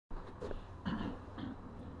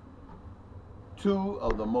Two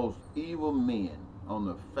of the most evil men on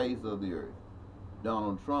the face of the earth,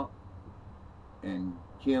 Donald Trump and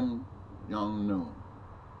Kim Jong-un,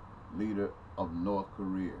 leader of North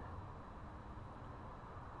Korea.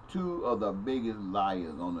 Two of the biggest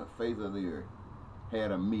liars on the face of the earth had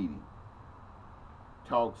a meeting,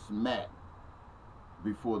 talk smack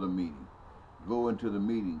before the meeting, go into the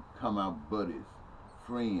meeting, come out buddies,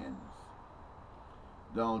 friends.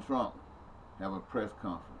 Donald Trump have a press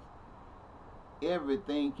conference.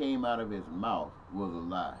 Everything came out of his mouth was a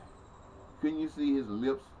lie. Couldn't you see his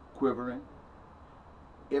lips quivering?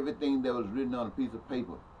 Everything that was written on a piece of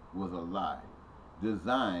paper was a lie,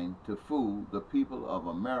 designed to fool the people of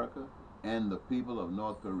America and the people of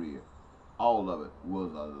North Korea. All of it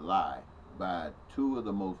was a lie by two of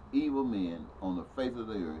the most evil men on the face of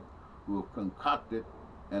the earth who have concocted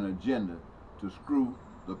an agenda to screw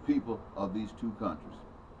the people of these two countries.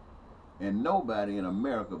 And nobody in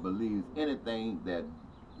America believes anything that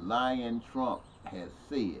lying Trump has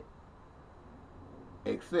said,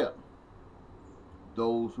 except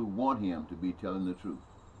those who want him to be telling the truth.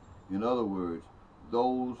 In other words,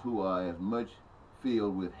 those who are as much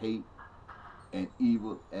filled with hate and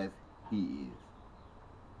evil as he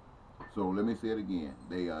is. So let me say it again.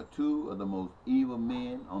 They are two of the most evil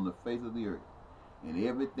men on the face of the earth. And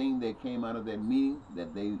everything that came out of that meeting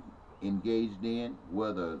that they engaged in,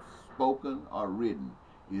 whether spoken or written,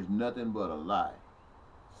 is nothing but a lie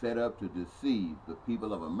set up to deceive the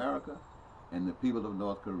people of America and the people of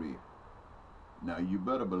North Korea. Now you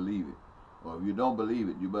better believe it. Or if you don't believe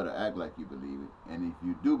it, you better act like you believe it. And if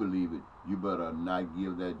you do believe it, you better not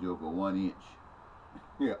give that joker 1 inch.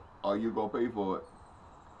 Yeah, or you gonna pay for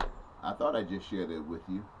it. I thought I just shared that with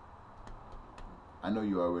you. I know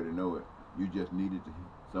you already know it. You just needed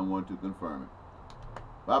someone to confirm it.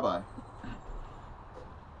 Bye-bye.